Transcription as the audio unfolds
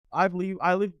I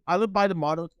live by the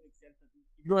motto to an extent that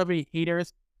if you don't have any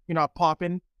haters, you're not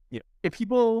popping. Yeah. If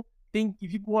people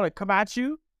want to come at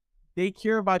you, they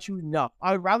care about you enough.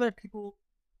 I would rather people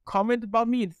comment about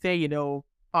me and say,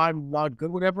 I'm not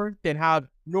good, whatever, than have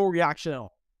no reaction at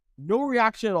all. No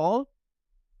reaction at all.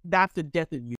 That's the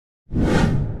death of you.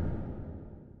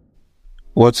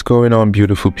 What's going on,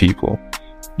 beautiful people?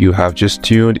 You have just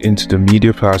tuned into the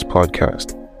Media Pass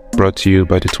podcast, brought to you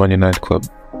by the 29th Club.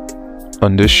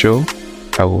 On this show,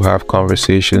 I will have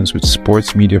conversations with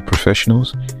sports media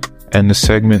professionals and a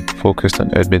segment focused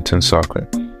on Edmonton soccer,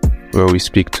 where we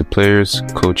speak to players,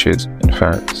 coaches, and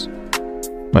fans.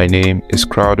 My name is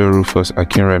Crowder Rufus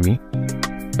Akinremi,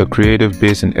 a creative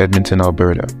based in Edmonton,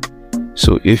 Alberta.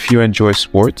 So if you enjoy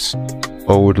sports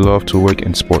or would love to work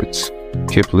in sports,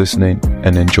 keep listening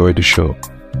and enjoy the show.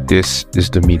 This is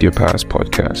the Media Pass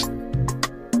podcast.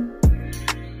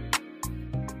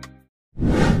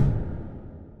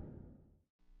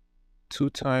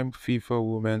 Two-time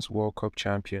FIFA Women's World Cup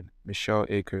champion Michelle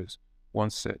Akers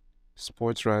once said,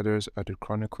 "Sports writers are the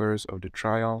chroniclers of the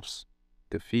triumphs,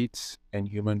 defeats, and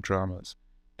human dramas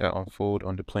that unfold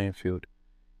on the playing field.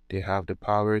 They have the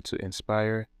power to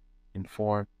inspire,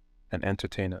 inform, and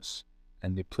entertain us,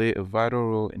 and they play a vital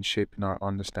role in shaping our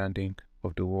understanding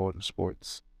of the world of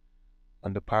sports."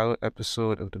 On the pilot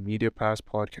episode of the Media Pass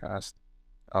podcast,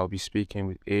 I'll be speaking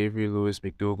with Avry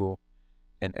Lewis-McDougall,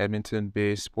 an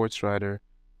Edmonton-based sports writer,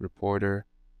 reporter,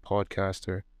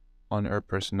 podcaster, on-air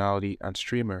personality, and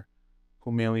streamer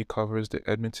who mainly covers the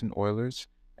Edmonton Oilers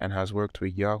and has worked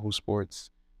with Yahoo Sports,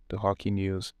 The Hockey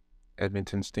News,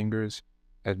 Edmonton Stingers,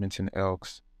 Edmonton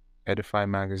Elks, Edify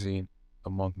Magazine,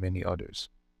 among many others.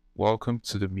 Welcome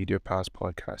to the Media Pass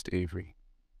podcast, Avry.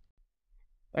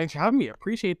 Thanks for having me. I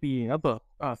appreciate the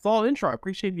solid intro. I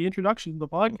appreciate the introduction to the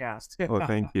podcast. Well,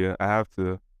 thank you. I have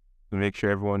to make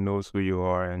sure everyone knows who you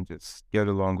are and just get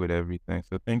along with everything.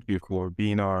 So thank you for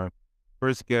being our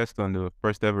first guest on the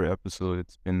first ever episode.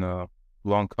 It's been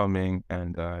long coming,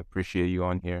 and I appreciate you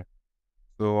on here.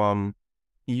 So can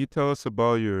you tell us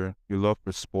about your love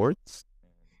for sports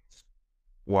and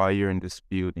why you're in this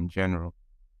field in general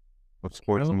of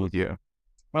sports media?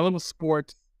 My love of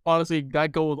sports, honestly,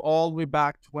 that goes all the way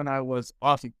back to when I was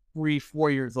honestly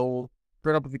 3-4 years old.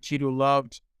 Growing up with a kid who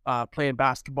loved playing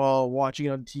basketball, watching it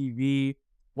on TV,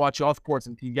 watching all sports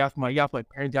on TV. Ask my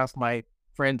parents, ask my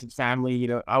friends and family.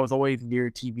 I was always near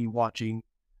TV watching,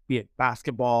 be it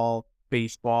basketball,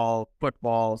 baseball,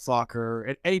 football, soccer,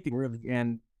 and anything really.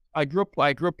 And I grew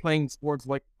up playing sports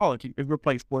like college. I grew up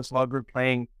playing sports. I grew up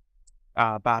playing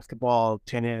basketball,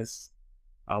 tennis,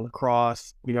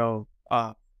 lacrosse.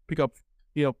 Pick up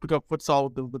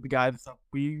futsal with the guys and stuff.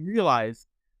 We realize,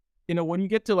 when you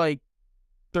get to like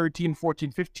 13,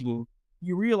 14, 15,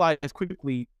 you realize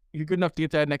quickly if you're good enough to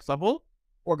get to that next level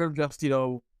or gonna just,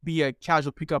 be a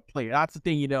casual pickup player. That's the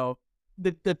thing,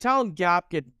 the talent gap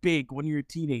gets big when you're a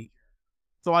teenager.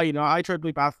 So I tried to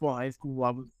play basketball in high school.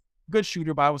 I was a good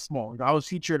shooter, but I was small. I was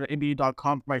featured at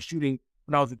NBA.com for my shooting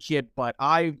when I was a kid, but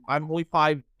I'm only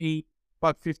 5'8",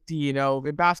 $150,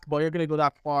 in basketball, you're gonna go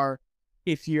that far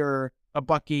if you're a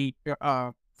 $1.8,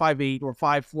 5'8", or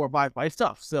 5'4", 5'5"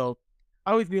 stuff. So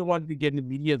I always really wanted to get into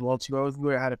media as well too. I always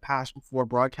knew I had a passion for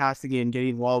broadcasting and getting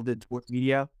involved in sports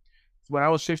media. So when I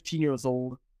was 15 years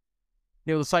old,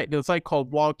 there was a site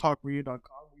called blogtalkradio.com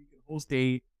where you can host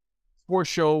a sports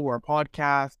show or a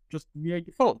podcast just via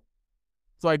your phone.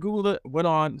 So I Googled it, went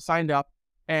on, signed up,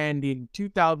 and in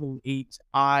 2008,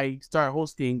 I started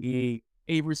hosting a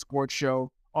Avry sports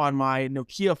show on my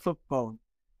Nokia flip phone.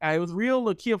 And it was a real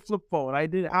Nokia flip phone. I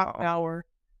did half an hour,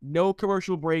 no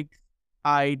commercial breaks.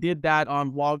 I did that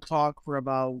on Blog Talk for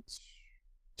about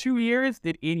 2 years,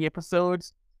 did 80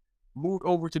 episodes, moved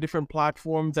over to different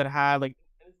platforms that had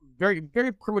very,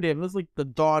 very primitive. It was like the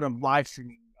dawn of live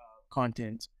streaming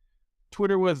content.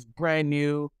 Twitter was brand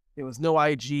new. There was no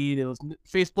IG.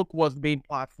 Facebook was the main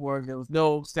platform. There was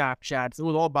no Snapchat. So it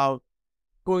was all about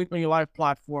going on your live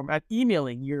platform and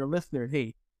emailing your listeners,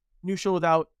 hey, new show's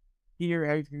out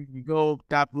here you go.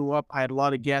 That blew up. I had a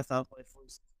lot of guests. I was my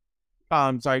first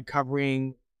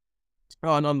covering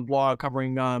on the blog,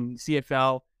 covering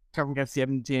CFL, covering FC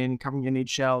Edmonton, covering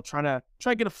NHL, trying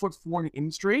to get a foot forward in the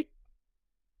industry.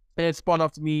 And it spawned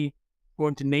off to me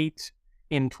going to Nate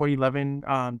in 2011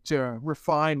 to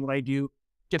refine what I do,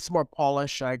 get some more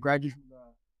polish. I graduated from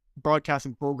the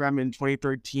broadcasting program in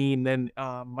 2013. Then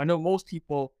I know most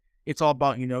people, it's all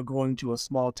about, going to a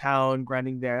small town,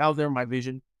 grinding there. That was never my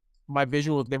vision. My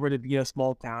vision was never to be in a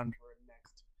small town for the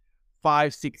next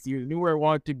 5-6 years. I knew where I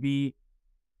wanted to be.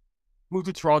 Moved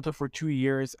to Toronto for 2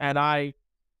 years, and I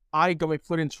I got my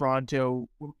foot in Toronto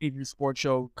with Avry Sports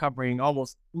Show, covering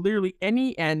almost literally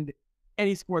any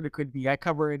sport it could be. I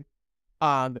covered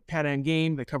the Pan Am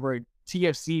Games. I covered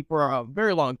TFC for a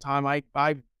very long time. I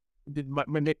did my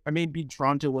main beat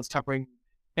Toronto was covering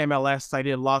MLS. I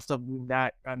did a lot of stuff with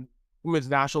that women's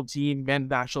national team, men's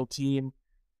national team.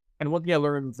 And one thing I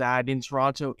learned was that in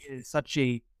Toronto, it is such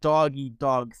a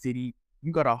dog-eat-dog city.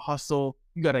 You gotta hustle.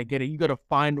 You gotta get it. You gotta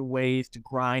find ways to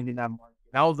grind in that market.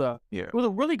 It was a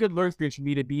really good learning experience for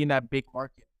me to be in that big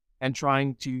market and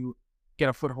trying to get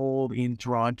a foothold in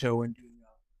Toronto and doing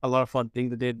a lot of fun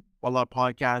things. I did a lot of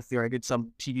podcasts there. I did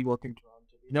some TV work in Toronto.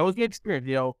 It was a good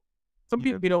experience. Some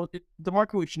people, the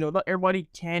market, which, not everybody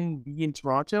can be in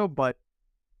Toronto, but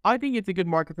I think it's a good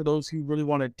market for those who really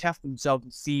want to test themselves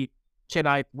and see, can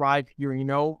I thrive here,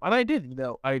 And I did,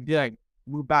 I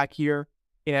moved back here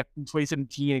in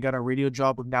 2017. I got a radio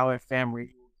job with Now FM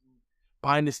Radio,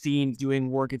 behind the scenes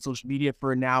doing work in social media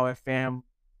for Now FM.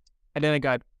 And then I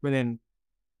got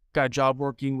a job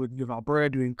working with U of Alberta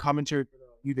doing commentary for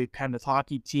the U of A Pandas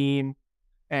hockey team.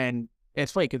 And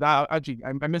it's funny because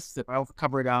I missed it. I also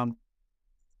covered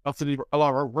also did a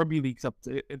lot of rugby leagues I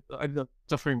did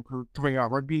stuff covering our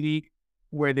rugby league,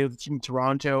 where there was a team in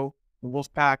Toronto, the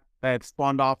Wolfpack, that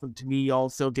spawned off into me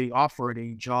also getting offered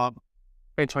a job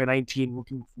in 2019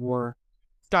 working for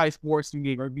Sky Sports doing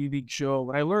a rugby league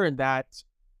show. And I learned that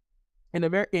in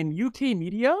UK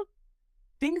media,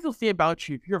 things will say about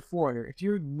you if you're a foreigner, if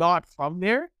you're not from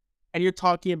there, and you're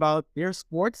talking about their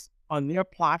sports on their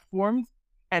platforms,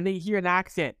 and they hear an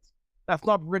accent that's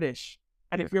not British,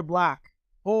 and if you're black,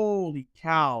 holy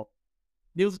cow!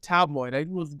 There was a tabloid. It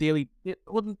was Daily. It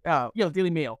wasn't. It was Daily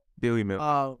Mail. Daily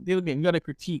Mail. Daily Mail. You got a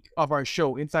critique of our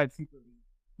show Inside Secret League,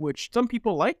 which some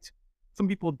people liked, some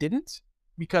people didn't,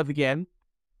 because again,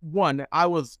 one, I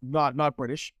was not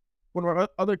British. One of our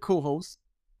other co-hosts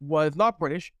was not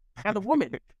British, and a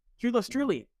woman. She was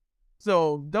Australian.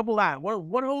 So double that.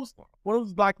 One host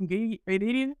is black and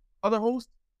Canadian. Other host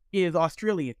is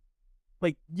Australian.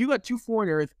 Like, you got two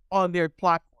foreigners on their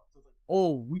platform.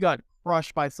 Oh, we got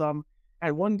crushed by some.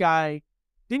 And one guy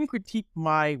didn't critique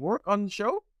my work on the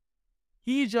show.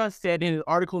 He just said in an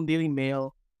article in Daily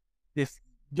Mail, this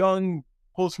young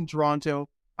host from Toronto,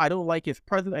 I don't like his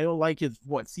presence. I don't like his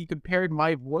voice. He compared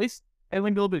my voice and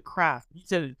like a little bit craft. He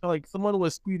said it felt like someone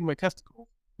was squeezing my testicles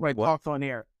when I talked on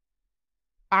air.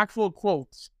 Actual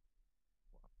quotes.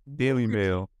 Daily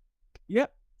Mail.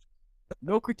 Yep.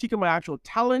 No critique of my actual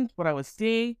talent, what I was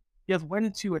saying. He just went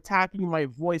into attacking my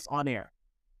voice on air.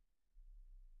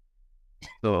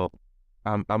 So,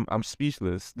 I'm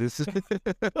speechless. This is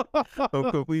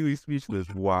I'm completely speechless.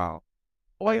 Wow.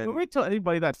 Oh, I never tell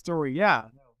anybody that story. Yeah.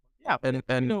 And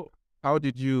how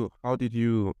did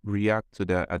you react to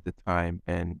that at the time,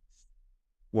 and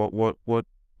what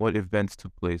events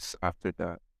took place after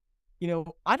that?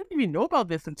 I didn't even know about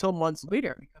this until months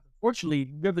later, because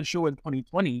unfortunately we had the show in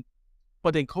 2020,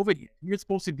 but then COVID hit. We were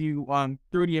supposed to do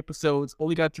 30 episodes,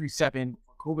 only got through 7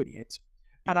 before COVID hit,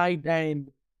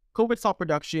 and COVID stopped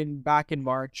production back in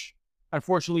March.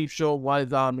 Unfortunately, the show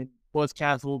was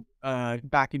canceled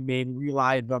back in May. And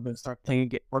realized I'm gonna start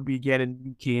playing rugby again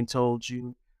in UK until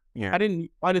June. Yeah. I didn't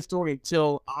find the story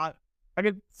until I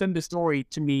could send the story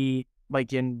to me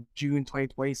like in June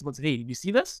 2020. Someone said, "Hey, did you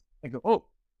see this?" I go, "Oh,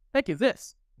 heck is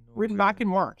this?" Written back in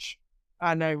March,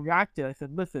 and I reacted. I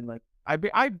said, "Listen, like I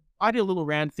did a little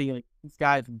rant saying like this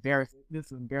guy's embarrassing. This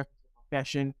is embarrassing for the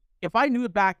profession. If I knew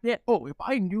it back then, if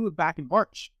I knew it back in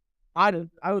March, I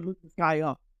would look this guy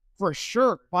up for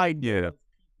sure. If I knew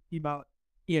about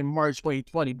in March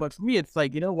 2020, but for me, it's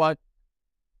like, you know what?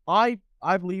 I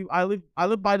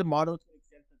live by the motto to an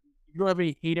extent that if you don't have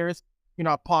any haters, you're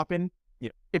not popping. Yeah.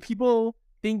 If people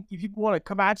want to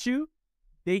come at you,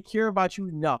 they care about you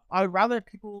enough. I would rather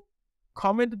people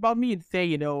comment about me and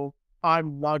say,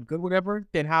 I'm not good, whatever,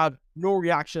 than have no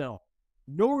reaction at all.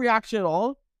 No reaction at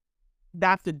all.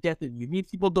 That's the death of you. It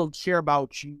means people don't care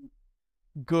about you,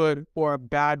 good or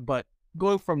bad. But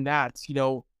going from that,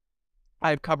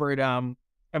 I've covered.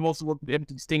 I've also worked with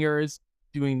Empty Stingers,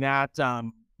 doing that.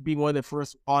 Being one of the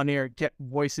first on-air get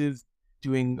voices,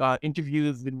 doing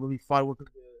interviews. It's been really fun working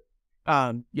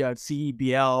with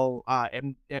CEBL,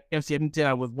 FC Edmonton.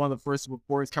 I was one of the first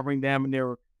reporters covering them, and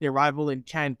their rival in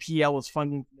Can PL was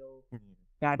fun.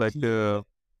 Like the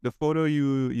photo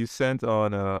you sent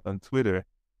on Twitter,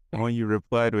 when you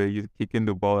replied where you kicking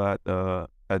the ball at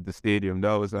the stadium,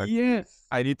 that was like, yes,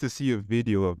 I need to see a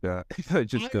video of that.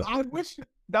 I wish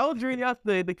that was during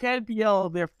the Can PL,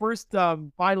 their first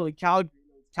final in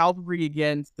Calgary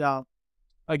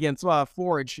against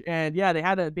Forge, and yeah, they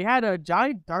had a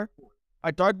giant dartboard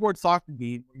a dartboard soccer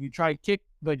game where you try to kick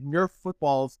the Nerf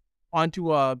footballs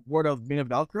onto a board of made of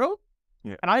Velcro.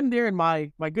 Yeah. And I'm there in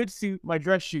my good suit, my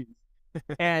dress shoes.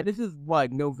 And this is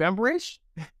what, November-ish?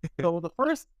 So the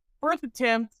first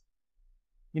attempt,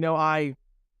 I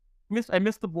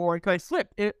missed the board because I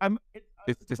slipped.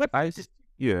 It's Slipped. ice.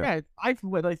 Yeah. Yeah, I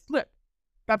slid. I slipped.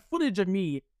 That footage of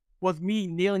me was me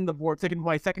nailing the board,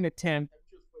 my second attempt.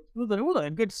 It was a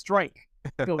good strike.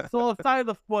 So side of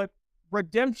the foot,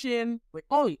 redemption, like,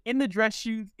 oh, in the dress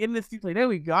shoes, in the suit, like, there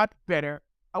we got better.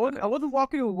 I wasn't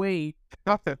walking away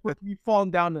after me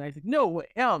falling down, and I said, no way,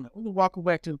 hell no. I wasn't walking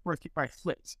back to the first kick I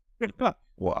slipped.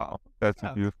 Wow, that's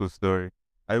a beautiful story.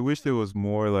 I wish there was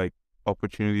more like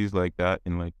opportunities like that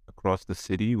in like across the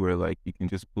city where like you can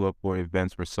just pull up more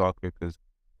events for soccer because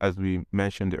as we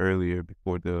mentioned earlier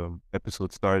before the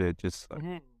episode started, just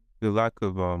like the lack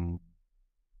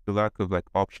of like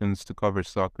options to cover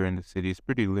soccer in the city is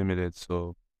pretty limited.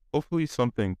 So hopefully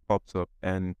something pops up.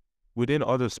 And within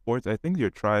other sports, I think you're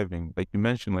thriving. Like you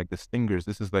mentioned, like the Stingers,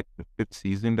 this is like the 5th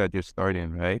season that you're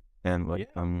starting, right? And like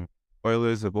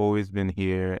Oilers have always been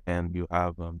here, and you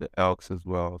have the Elks as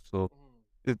well. So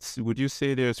would you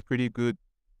say there's pretty good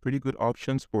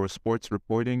options for sports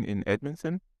reporting in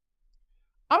Edmonton?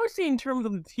 I would say in terms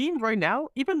of the teams right now,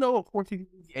 even though of course the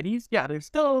Eddies, yeah, there's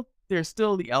still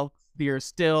the Elks, there's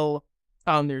still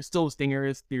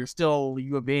Stingers, there's still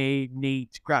U of A,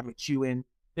 Nate, Grant McEwen.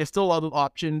 There's still a lot of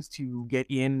options to get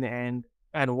in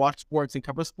and watch sports and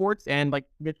cover sports, and like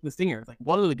the Stingers. Like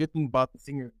one of the good things about the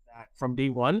Stingers is that from day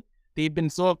one, they've been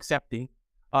so accepting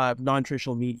of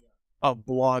non-traditional media, of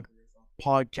bloggers, of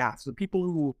podcasts, of people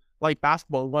who like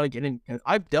basketball and want to get in. Because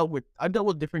I've dealt with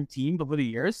different teams over the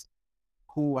years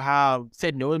who have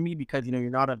said no to me because you're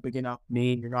not a big enough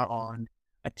name, you're not on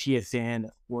a TSN,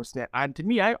 a Sportsnet. And to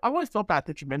me, I always felt that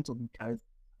detrimental because,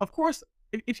 of course,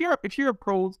 if you're a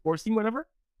pro sports team, whatever,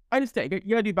 I understand you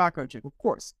gotta do background check, of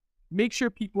course. Make sure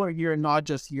people are here and not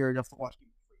just here just to watch you.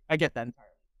 I get that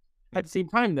entirely. At the same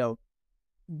time, though,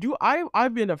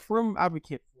 I've been a firm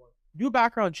advocate for do a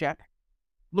background check,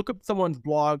 look up someone's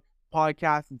blog,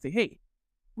 podcast, and say, hey,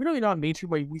 we're really not mainstream,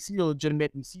 but we see you're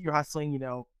legitimate, we see you're hustling,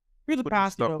 here's the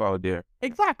past stuff out there.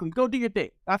 Exactly. Go do your thing.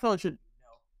 That's all it should be.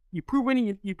 You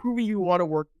proving you want to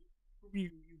work, you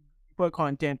put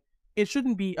content. It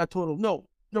shouldn't be a total no.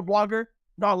 You're a blogger,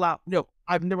 not allowed. No,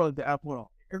 I've never lived that at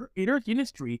all. In our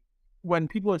industry, when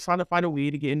people are trying to find a way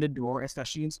to get in the door,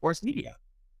 especially in sports media.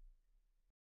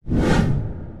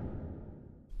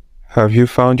 Have you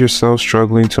found yourself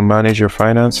struggling to manage your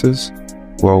finances?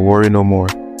 Well, worry no more.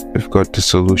 We've got the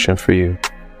solution for you.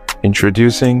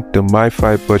 Introducing the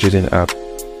MyFi Budgeting app,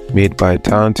 made by a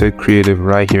talented creative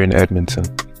right here in Edmonton.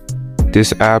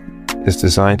 This app is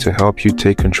designed to help you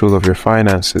take control of your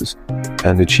finances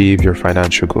and achieve your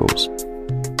financial goals.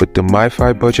 With the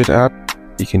MyFi Budget app,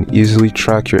 you can easily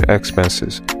track your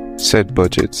expenses, set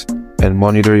budgets, and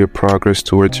monitor your progress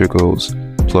towards your goals.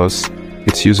 Plus,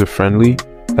 it's user-friendly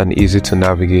and easy to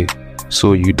navigate,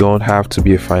 so you don't have to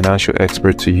be a financial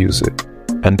expert to use it.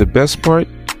 And the best part,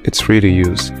 it's free to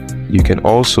use. You can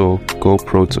also go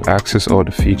pro to access all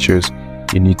the features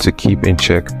you need to keep in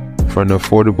check for an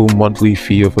affordable monthly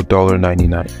fee of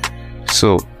 $1.99.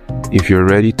 So, if you're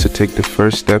ready to take the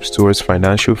first steps towards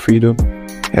financial freedom,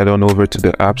 head on over to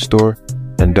the App Store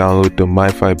and download the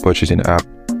MyFi Budgeting app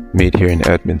made here in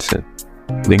Edmonton.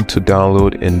 Link to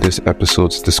download in this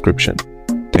episode's description.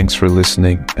 Thanks for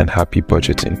listening and happy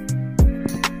budgeting.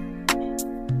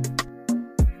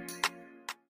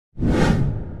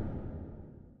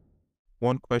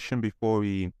 One question before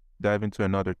we dive into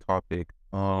another topic.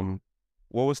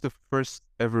 What was the first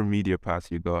ever media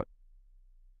pass you got?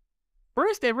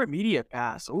 First ever media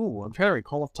pass. Oh, I'm trying to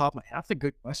recall off the top of my head. That's a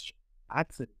good question. I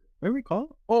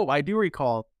recall? Oh, I do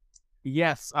recall.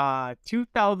 Yes,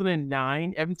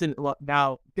 2009, Edmonton,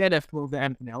 now dead after the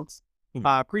Edmonton Elks.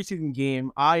 Preseason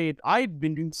game. I'd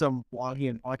been doing some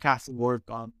blogging and podcasting work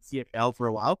on CFL for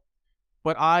a while,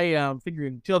 but I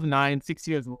figured 2009, 6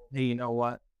 years old. Hey, you know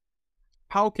what?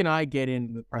 How can I get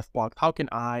in the press box? How can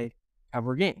I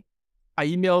cover a game? I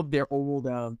emailed their old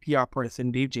PR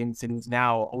person, Dave Jameson, who's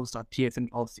now host on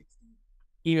TSN 1260.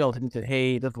 Emailed him and said,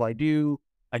 hey, this is what I do.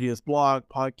 I do this blog,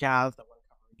 podcast. I want to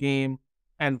cover a game.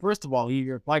 And first of all, he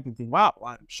replied and said, wow,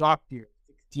 I'm shocked you're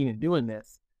 16 and doing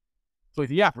this. So he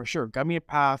said, yeah, for sure. Got me a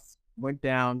pass, went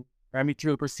down, ran me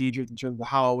through the procedures in terms of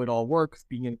how it all works,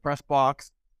 being in the press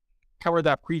box. Covered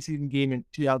that preseason game in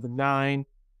 2009.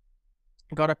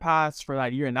 Got a pass for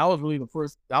that year. And that was really the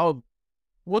first,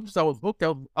 once I was booked,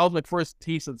 that was my first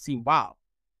taste of seeing, wow,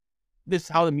 this is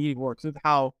how the media works. This is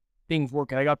how things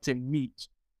work. And I got to meet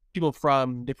people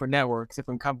from different networks,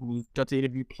 different companies, just to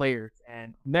interview players.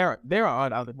 And there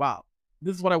on, I was like, wow,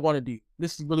 this is what I want to do.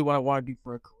 This is really what I want to do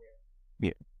for a career.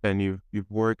 Yeah, and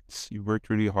you've worked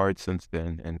really hard since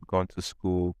then and gone to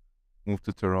school, moved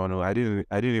to Toronto. I didn't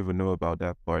even know about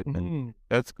that part, and Mm-hmm.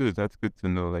 that's good. That's good to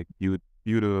know. Like you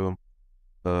build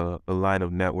a line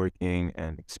of networking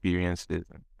and experiences,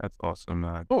 and that's awesome,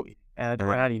 man. Oh, and that's And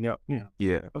why,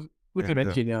 yeah, I was looking and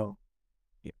at, yeah, was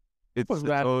it's it's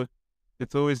that? always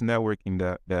it's always networking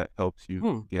that helps you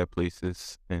Hmm. get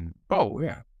places, and Oh,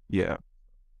 yeah. yeah,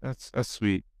 that's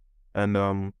sweet.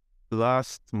 And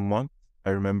last month, I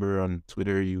remember on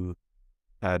Twitter you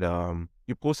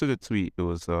posted a tweet. It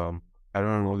was I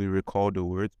don't really recall the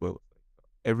words, but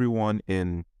everyone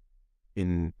in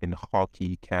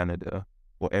hockey Canada,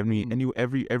 or Mm-hmm.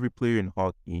 every player in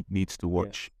hockey needs to Yeah.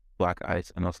 watch Black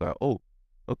Ice. And I was like, oh,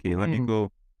 okay, let me Mm-hmm.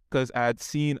 go, because I'd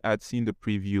seen the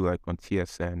preview like on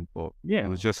TSN, but it Yeah.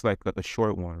 was just like a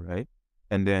short one, right?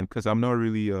 And then because I'm not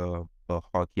really a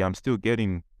hockey, I'm still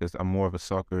getting, because I'm more of a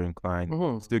soccer inclined,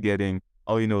 Mm-hmm. still getting,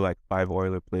 oh, like 5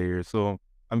 Oiler players, so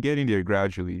I'm getting there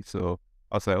gradually. So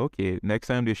I was like, okay, next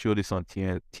time they show this on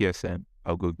TSN,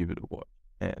 I'll go give it a watch.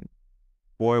 And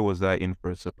boy, was I in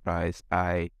for a surprise.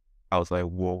 I was like,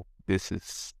 whoa, this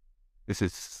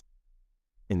is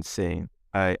insane.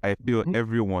 I feel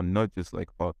everyone, not just like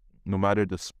hockey, no matter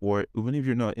the sport, even if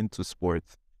you're not into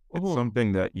sports, it's Mm-hmm.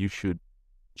 something that you should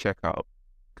check out,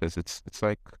 because it's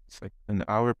like an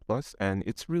hour plus, and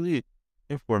it's really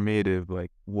informative,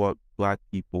 like what Black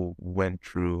people went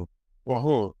through,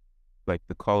 Uh-huh. like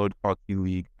the College Hockey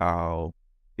League, how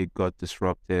it got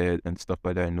disrupted and stuff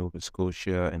like that in Nova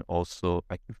Scotia. And also,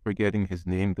 I keep forgetting his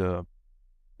name, the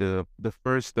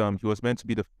first he was meant to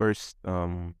be the first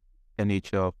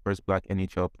first Black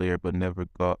NHL player, but never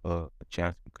got a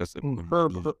chance because of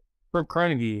Herb, injury. Herb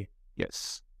Carnegie.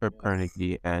 Yes, Herb Yes.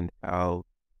 Carnegie. And how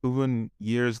even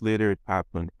years later it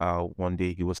happened, how one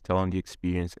day he was telling the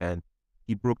experience and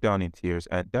he broke down in tears,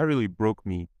 and that really broke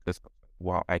me, because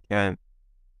wow, I can't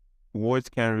words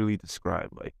can't really describe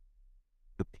like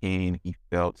the pain he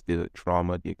felt, the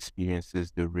trauma, the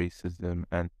experiences, the racism,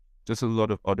 and just a lot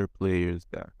of other players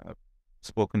that have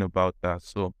spoken about that.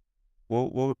 So,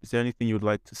 what is there anything you'd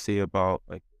like to say about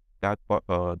like that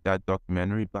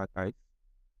documentary, Black Ice?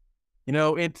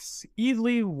 It's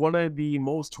easily one of the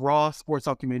most raw sports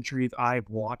documentaries I've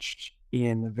watched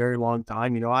in a very long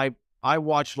time. I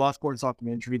watched a lot of sports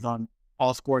documentaries on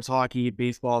all sports, hockey,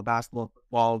 baseball, basketball,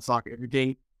 football, soccer,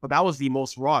 everything. But that was the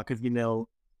most raw because,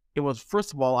 it was,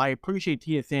 first of all, I appreciate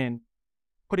TSN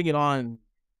putting it on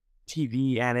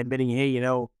TV and admitting, hey,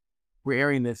 we're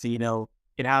airing this,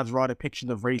 it has raw depictions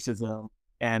of racism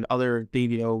and other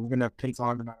things, we're going to take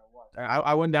on no matter what.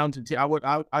 I went down to,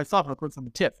 I saw it for the first time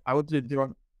at TIFF. I went to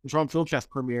the Toronto Film Fest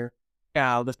premiere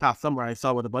this past summer. I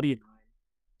saw it with a buddy of mine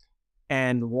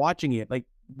and watching it. Like,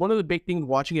 one of the big things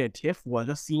watching it at TIFF was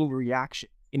just seeing the reaction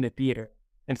in the theater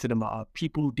and cinema of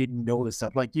people who didn't know this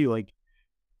stuff, like you, like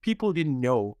people didn't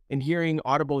know, and hearing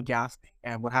audible gasping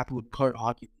and what happened with colored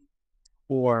hockey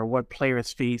or what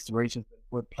players faced racism,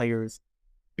 what players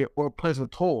were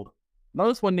told. Not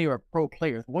just when they were pro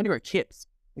players, but when they were kids.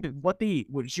 What they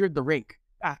would hear at the rink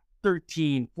at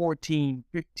 13, 14,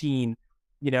 15,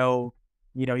 you know,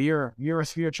 you're a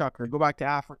sphere chucker, go back to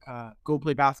Africa, go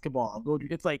play basketball,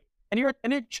 it's like, and you're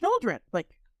children. Like,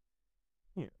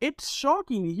 it's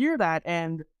shocking to hear that,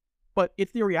 but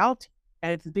it's the reality.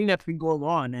 And it's the thing that's been going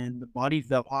on, and the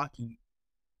bodies of hockey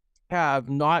have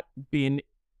not been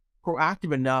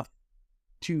proactive enough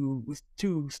to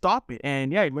stop it.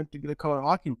 And yeah, it went to the Colorado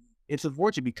Hockey League. It's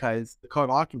unfortunate because the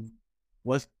Colorado Hockey League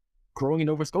was growing in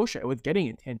Nova Scotia. It was getting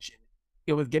attention.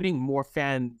 It was getting more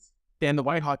fans than the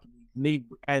White Hockey League.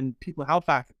 And people in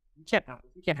Halifax, we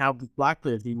can't have these black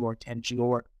players need more attention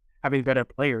or having better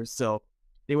players. So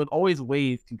there was always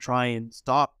ways to try and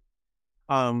stop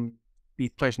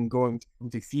these players from going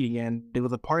from succeeding. And there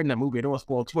was a part in that movie. I don't want to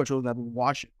spoil too much. I haven't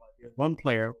watched it, but there's one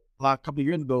player a couple of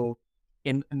years ago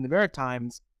in the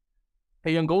Maritimes,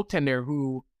 a young goaltender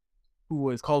who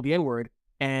was called the N word,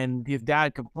 and his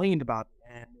dad complained about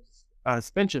it, and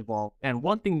suspension involved. And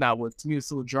one thing that was to me was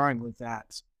so jarring was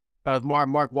that was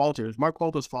Mark Walters. Mark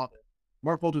Walters' father.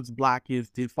 Mark Walters is black. His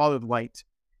father's white,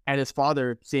 and his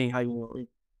father saying how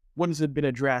wouldn't this have been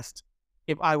addressed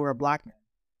if I were a black man?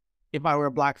 If I were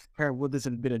a black parent, would this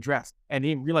have been addressed? And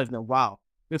he realized that, wow,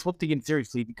 this was taken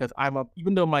seriously because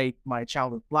even though my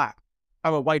child is black,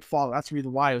 I'm a white father. That's the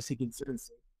reason why I was taken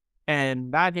seriously.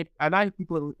 And I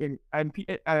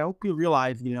hope people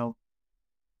realize, certain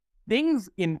things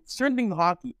in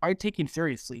hockey aren't taken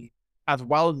seriously as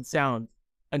wild as it sounds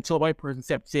until a white person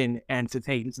steps in and says,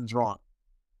 hey, this is wrong.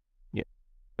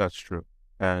 That's true.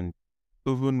 And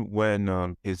even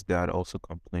when his dad also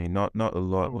complained, not a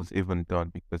lot was even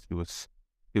done because it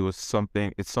was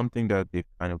something it's something that they've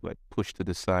kind of like pushed to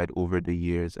the side over the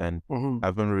years and Mm-hmm.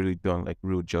 haven't really done like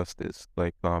real justice.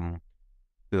 Like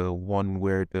the one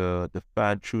where the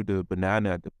fan threw the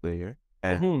banana at the player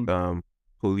and Mm-hmm.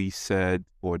 police said,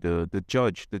 or the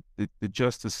judge, the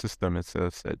justice system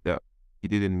itself said that he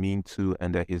didn't mean to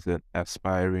and that he's an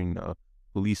aspiring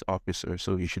police officer,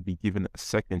 so he should be given a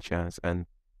second chance. And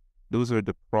those are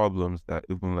the problems that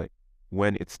even like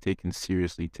when it's taken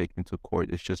seriously, taken to court,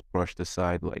 it's just brushed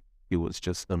aside like it was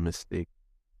just a mistake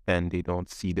and they don't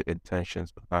see the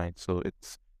intentions behind. So it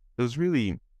was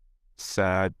really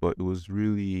sad, but it was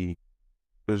really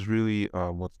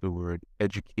what's the word?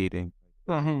 Educating.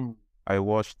 Mm-hmm. I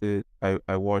watched it.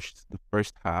 I watched the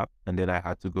first half and then I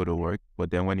had to go to work.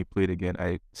 But then when he played again,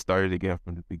 I started again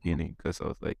from the beginning because I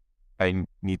was like,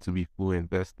 need to be fully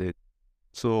invested.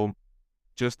 So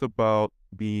just about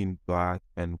being black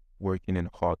and working in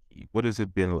hockey, what has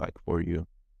it been like for you,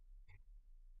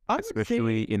 I would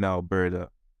especially say, in Alberta?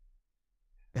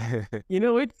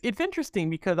 it's interesting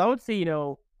because I would say,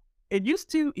 it used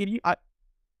to it's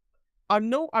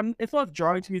not as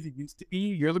jarring to me as it used to be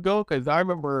years ago, because I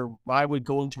remember I would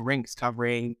go into rinks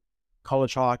covering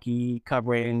college hockey,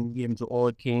 covering games of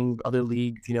Oil King, other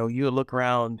leagues. You would look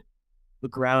around,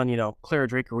 Clara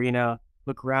Drake Arena,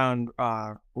 look around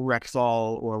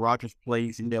Rexall or Rogers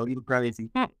Place, you look around and see,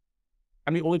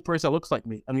 I'm the only person that looks like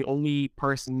me. I'm the only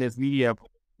person in this media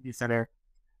center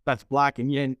that's black.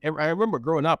 And I remember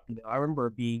growing up, I remember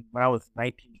being, when I was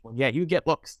 19, yeah, you would get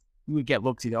looks. You would get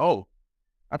looks, oh,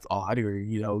 that's odd, or,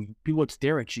 people would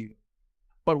stare at you.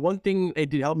 But one thing it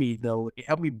did help me, though, it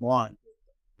helped me bond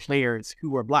with players who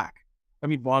were black.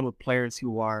 Helped me bond with players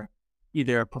who are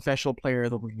either professional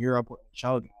players over in Europe or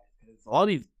NHL guys. Because a lot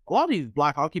of these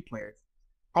black hockey players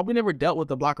probably never dealt with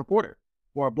a black reporter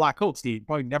or a black coach. They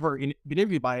probably never been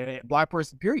interviewed by a black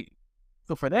person, period.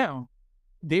 So for them,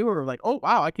 they were like, oh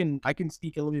wow, I can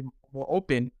speak a little bit more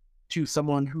open to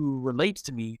someone who relates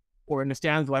to me or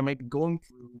understands what I might be going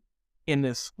through in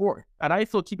this sport. And I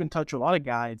still keep in touch with a lot of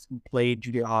guys who played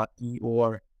junior hockey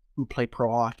or who play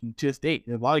pro hockey to this date.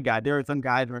 There's a lot of guys. There are some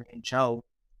guys in NHL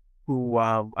who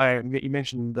you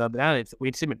mentioned the bananas.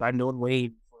 Wayne Simmons. I've known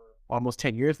Wayne for almost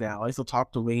 10 years now. I still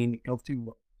talk to Wayne. He comes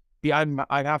to I'm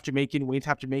half Jamaican. Wayne's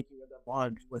half Jamaican. With a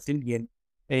bond West Indian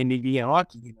and Indian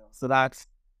hockey. So that's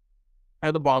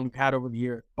the bond we've had over the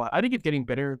years. But I think it's getting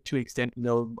better to an extent.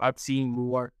 I've seen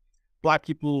more black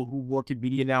people who work in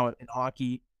media now in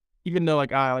hockey. Even though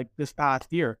like this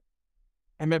past year,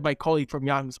 I met my colleague from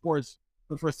Yahoo Sports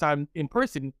for the first time in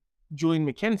person,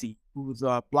 Julian McKenzie, who's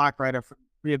a black writer for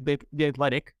the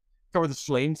Athletic, covers the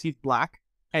Flames. He's black,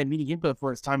 and meeting him for the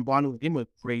first time, bonding with him was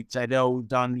great. I know we've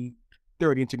done the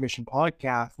Third Intermission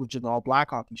podcast, which is an all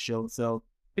black hockey show, so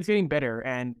it's getting better.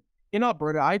 And in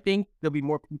Alberta, I think there'll be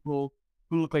more people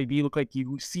who look like me, look like you,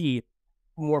 who see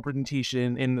more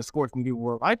representation in the sports media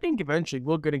world. I think eventually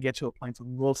we're going to get to a point where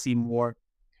we'll see more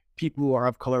people who are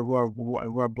of color,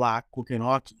 who are black, working in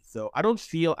hockey. So I don't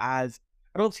feel as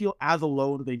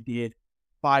alone as they did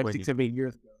five, When six, you, 7, 8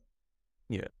 years ago.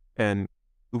 yeah, and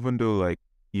even though like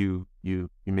you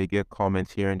may get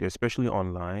comments here and there, especially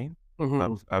online,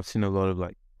 Mm-hmm. I've seen a lot of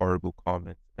like horrible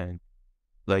comments, and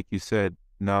like you said,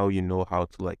 now you know how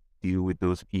to like deal with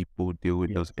those people, deal with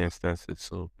Yeah. those instances.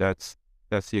 So that's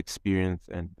the experience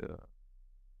and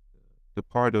the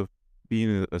part of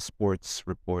being a sports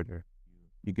reporter.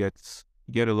 You get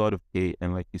a lot of hate,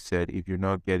 and like you said, if you're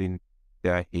not getting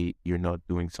that hate, you're not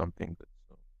doing something good.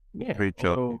 So Yeah. great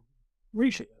job.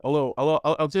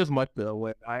 I'll say as much though.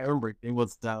 When I remember it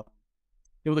was a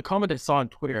comment I saw on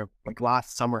Twitter like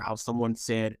last summer, how someone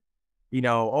said,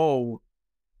 oh,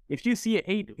 if you see a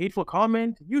hateful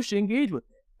comment, you should engage with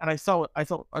it. And I thought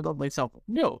myself,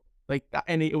 no, like,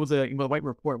 and it was a white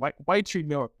report, white street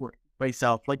male report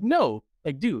myself, like, no,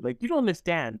 like, dude, like, you don't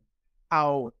understand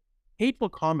how hateful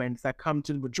comments that come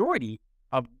to the majority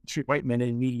of street white men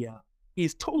in media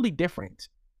is totally different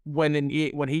when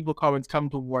hateful comments come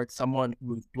towards someone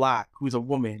who's black, who's a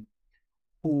woman,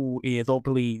 who is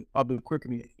openly of the queer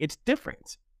community. It's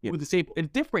different. Yeah.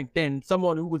 It's different than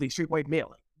someone who was a straight white male.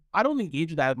 Like, I don't engage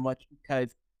with that much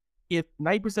because if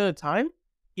 90% of the time,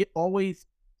 it always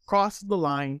crosses the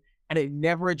line and it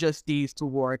never just stays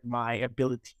toward my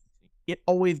ability. It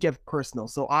always gets personal.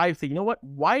 So I say, you know what?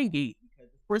 Why engage?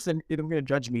 Because this person isn't going to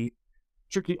judge me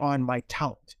strictly on my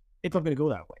talent. It's not going to go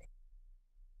that way.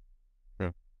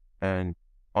 Yeah. And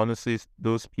honestly,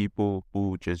 those people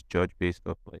who just judge based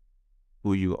off like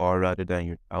who you are rather than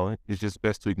your talent, it's just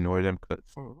best to ignore them because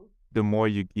the more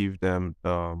you give them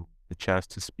the chance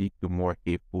to speak, the more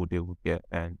hateful they will get.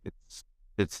 And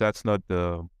that's not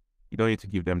you don't need to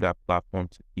give them that platform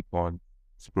to keep on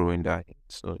spewing that hate.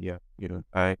 So yeah,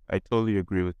 I totally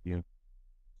agree with you.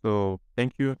 So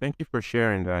thank you for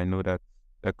sharing that. I know that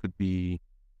that could be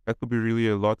that could be really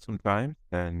a lot sometimes,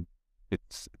 and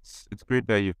it's great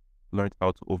that you've learned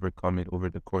how to overcome it over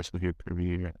the course of your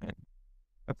career, and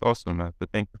that's awesome, man. So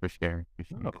thank you for sharing.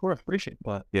 Appreciate Of it. course, appreciate it.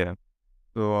 But Yeah.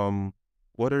 So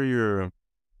what are your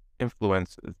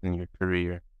influences in your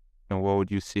career, and what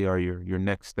would you say are your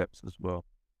next steps as well?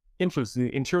 influence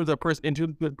in terms of person, in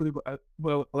terms of people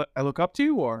I look up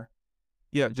to, or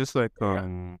Yeah, just like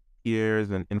yeah. peers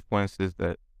and influences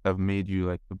that have made you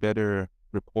like a better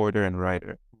reporter and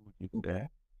writer. What would you say? Okay.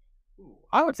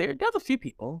 I would say there's a few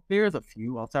people. There's a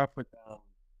few. I'll start with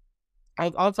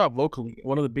I'll start locally.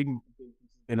 One of the big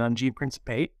been on Gene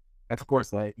Principe. That's of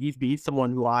course he's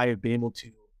someone who I have been able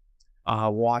to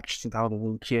watch since I was a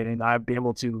little kid, and I've been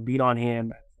able to lean on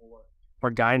him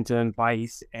for guidance and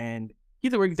advice. And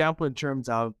he's a great example in terms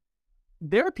of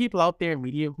there are people out there in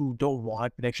media who don't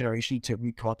want the next generation to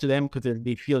reach out to them because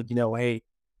they feel, hey,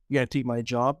 you gotta take my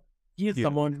job. He is Yeah.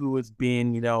 someone who has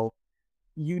been,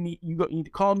 you need to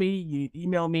call me, you need to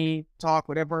email me, talk,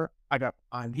 whatever.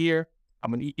 I'm here.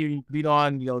 I'm gonna lead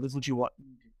on. This is what you want to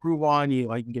improve on.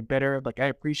 I can get better. Like I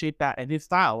appreciate that, and his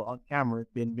style on camera has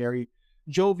been very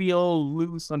jovial,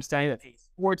 loose, understanding that hey,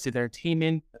 sports is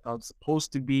entertainment. That's how it's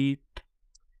supposed to be.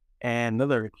 And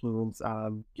another influence,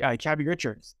 Cabby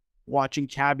Richards. Watching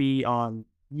Cabby on,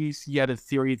 he had a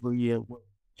series where he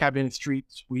Cabby in the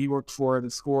Streets, where he worked for the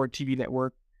Score TV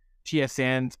network,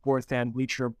 TSN, Sports and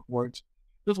Bleacher Report.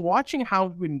 Just watching how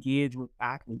he would engage with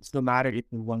athletes, no matter if it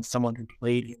was someone who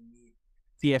played in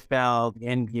the CFL, the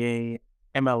NBA,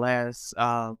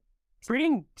 MLS,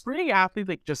 treating athletes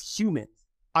like just humans.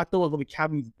 I thought was one of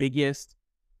Cabby's biggest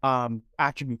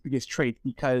attribute, biggest traits,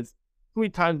 because so many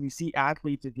times we see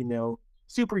athletes as,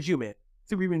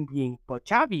 superhuman beings, but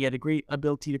Cabby had a great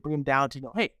ability to bring him down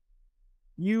to, hey,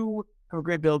 you have a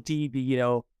great ability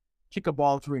to, kick a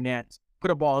ball through a net,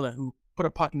 put a ball in the hoop, put a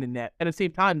puck in the net. At the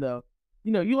same time, though,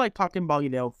 you like talking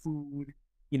about, food,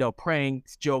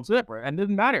 pranks, jokes, whatever. And it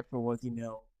doesn't matter if it was, Wayne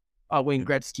Yeah.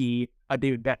 Gretzky,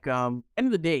 David Beckham. End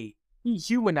of the day, he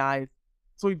humanized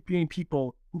so many being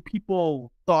people who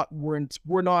people thought were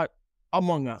not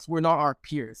among us. We're not our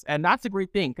peers. And that's a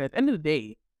great thing, because at the end of the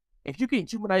day, if you can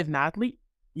humanize an athlete,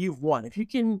 you've won. If you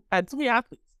can, and so many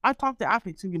athletes, I've talked to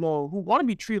athletes who want to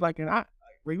be treated like a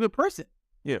regular person.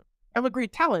 Yeah. Have a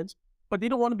great talent, but they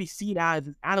don't want to be seen as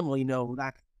an animal,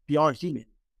 that's beyond human.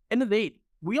 End of the day,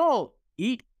 we all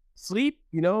eat, sleep,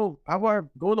 have our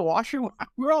go to the washroom.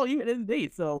 We're all human at the end of the day.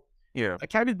 So Yeah.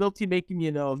 Academy's ability to make them,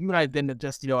 humanize them to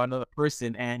just, another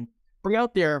person and bring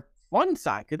out their fun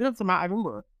side. Because I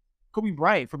remember Kobe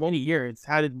Bryant for many years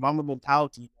had his mama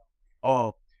mentality.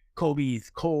 Oh, Kobe's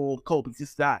cold, Kobe's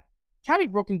this, that. Caddy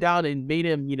broke him down and made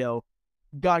him,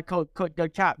 got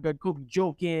Kobe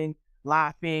joking,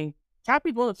 laughing.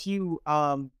 Cappy's one of the few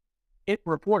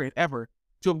reporters ever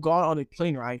to have gone on a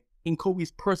plane ride in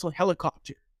Kobe's personal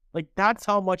helicopter. Like that's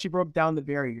how much he broke down the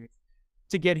barriers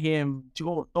to get him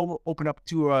to open up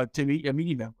to a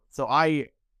media member. So I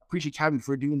appreciate Cappy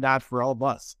for doing that for all of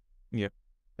us. Yeah.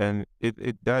 And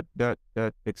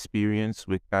that experience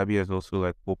with Gabby has also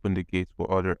like opened the gates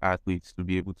for other athletes to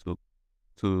be able to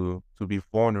be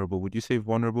vulnerable. Would you say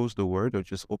vulnerable is the word, or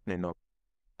just opening up?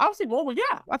 I would say vulnerable,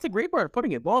 yeah. That's a great word of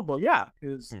putting it. Vulnerable, yeah.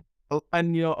 Because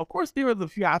and of course there were the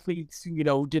few athletes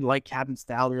who, didn't like Cabin's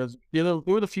style. There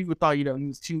were the few who thought, he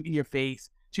was too in your face,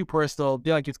 too personal,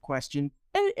 didn't like his question.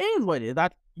 And it is what it is.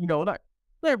 That not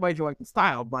everybody like the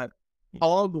style, but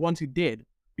all of the ones who did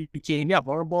became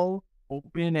vulnerable,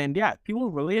 open, and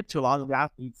people relate to a lot of the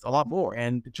athletes a lot more.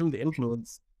 And in terms of the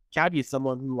influence, Cabby is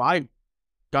someone who I've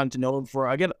gotten to know him for.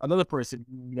 Again, another person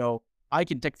who, I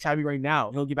can text Cabby right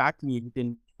now. He'll get back to me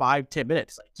within 5-10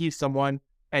 minutes. Like he's someone,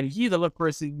 and he's another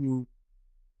person who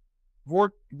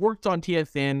worked on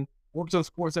TSN, works on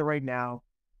Sportsnet right now.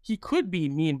 He could be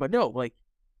mean, but no, like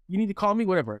you need to call me,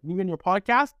 whatever. Even your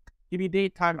podcast, give me a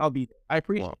date, time, I'll be there. I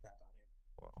appreciate Wow.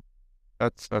 that. Wow.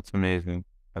 That's amazing.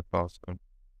 That's awesome.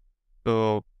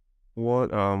 So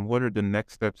what are the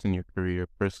next steps in your career,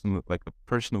 like a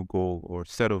personal goal or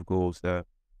set of goals that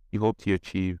you hope to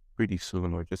achieve pretty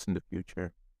soon or just in the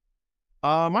future?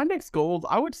 My next goals,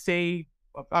 I would say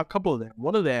a couple of them.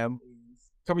 One of them is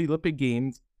cover the Olympic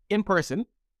Games in person.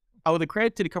 I was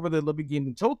accredited to cover the Olympic Games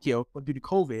in Tokyo, but due to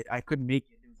COVID, I couldn't make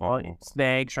it. It was Oh.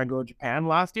 snags trying to go to Japan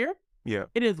last year. Yeah.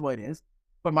 It is what it is.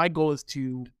 But my goal is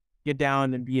to get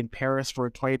down and be in Paris for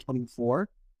 2024.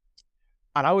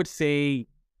 And I would say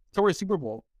cover the Super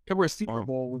Bowl. cover a Super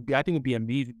Bowl would be, I think, would be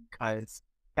amazing because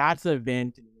that's an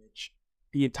event in which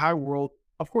the entire world,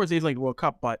 of course, there's like the World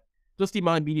Cup, but just the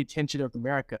amount of media attention of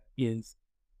America is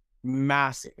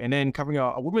massive. And then covering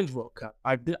a women's World Cup,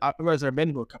 I was a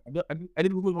men's World Cup. I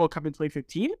did women's World Cup in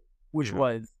 2015, which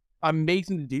was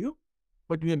amazing to do.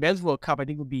 But doing a men's World Cup, I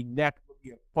think would be a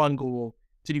fun goal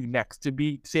to do next.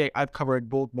 To say I've covered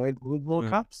both men's World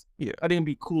Cups. Yeah, I think it'd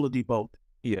be cool to do both.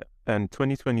 Yeah, and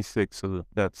 2026, so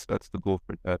that's the goal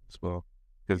for that as well.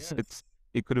 Because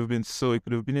it could have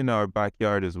been in our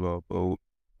backyard as well, but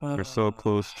we're so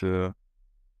close to.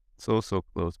 So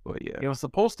close, but yeah. It was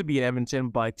supposed to be in Edmonton,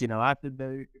 but after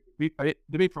they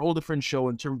made for a whole different show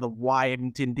in terms of why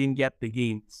Edmonton didn't get the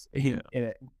games in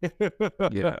it.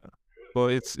 Yeah,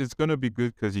 but it's gonna be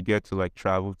good because you get to like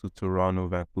travel to Toronto,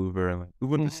 Vancouver, and like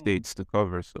even the States to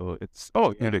cover. So it's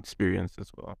a good experience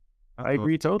as well. I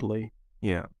agree totally.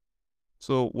 Yeah.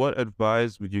 So what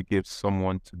advice would you give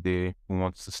someone today who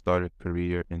wants to start a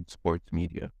career in sports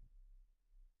media?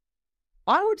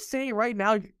 I would say right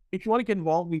now, if you want to get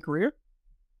involved in your career,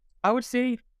 I would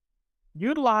say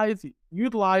utilize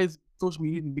social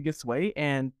media in the biggest way,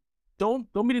 and don't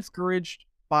be discouraged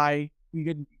by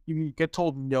you get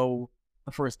told no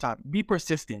the first time. Be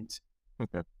persistent.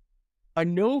 Okay. A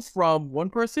no from one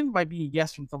person might be a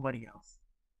yes from somebody else,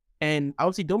 and I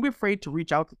would say don't be afraid to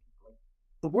reach out to people.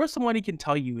 The worst somebody can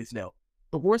tell you is no.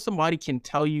 The worst somebody can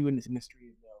tell you in this industry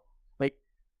is no. Like,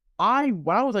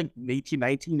 when I was like 18,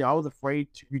 19, I was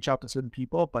afraid to reach out to certain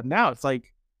people, but now it's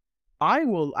like, I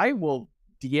will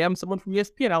DM someone from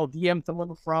ESPN, I'll DM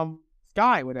someone from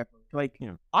Sky, whatever. Like,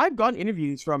 I've gotten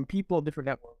interviews from people of different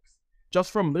networks, just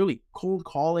from literally cold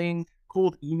calling,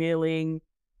 cold emailing,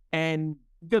 and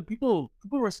the people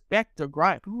respect the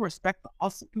grind, people respect the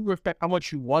hustle, people respect how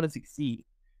much you want to succeed.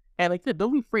 And like I said,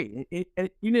 don't be afraid.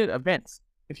 Even at events,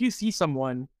 if you see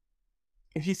someone,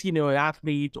 an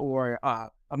athlete or a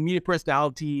media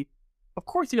personality, of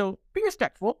course, be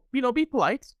respectful, be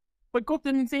polite, but go up to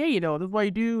them and say, hey, this is what I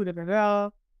do,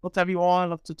 let's have you on,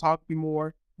 let's to talk to you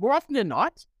more. More often than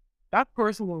not, that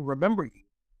person will remember you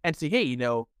and say, hey,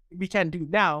 we can't do it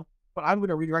now, but I'm going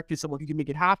to redirect you to someone who can make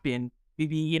it happen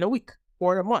maybe in a week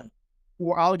or in a month,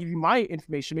 or I'll give you my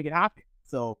information to make it happen.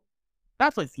 So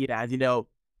that's what I see it as,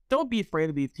 don't be afraid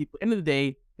of these people. End of the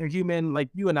day, they're human like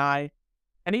you and I.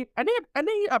 And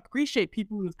they appreciate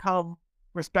people who come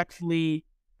respectfully,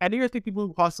 and they respect people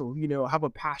who hustle, have a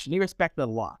passion. They respect it a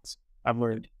lot, I've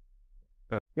learned.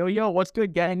 Yo, what's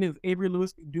good, gang? This is Avry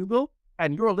Lewis-McDougall,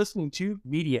 and you're listening to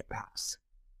Media Pass.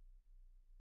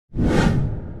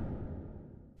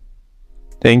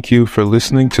 Thank you for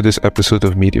listening to this episode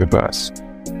of Media Pass.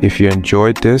 If you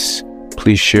enjoyed this,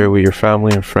 please share with your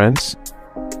family and friends,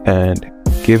 and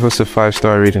give us a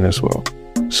 5-star rating as well,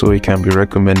 so it can be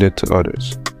recommended to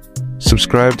others.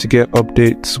 Subscribe to get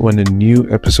updates when a new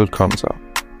episode comes out,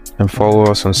 and follow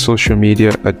us on social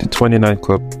media at the 29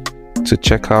 Club to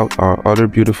check out our other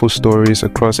beautiful stories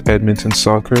across Edmonton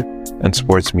soccer and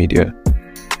sports media.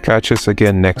 Catch us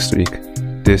again next week.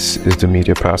 This is the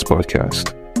Media Pass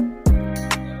Podcast.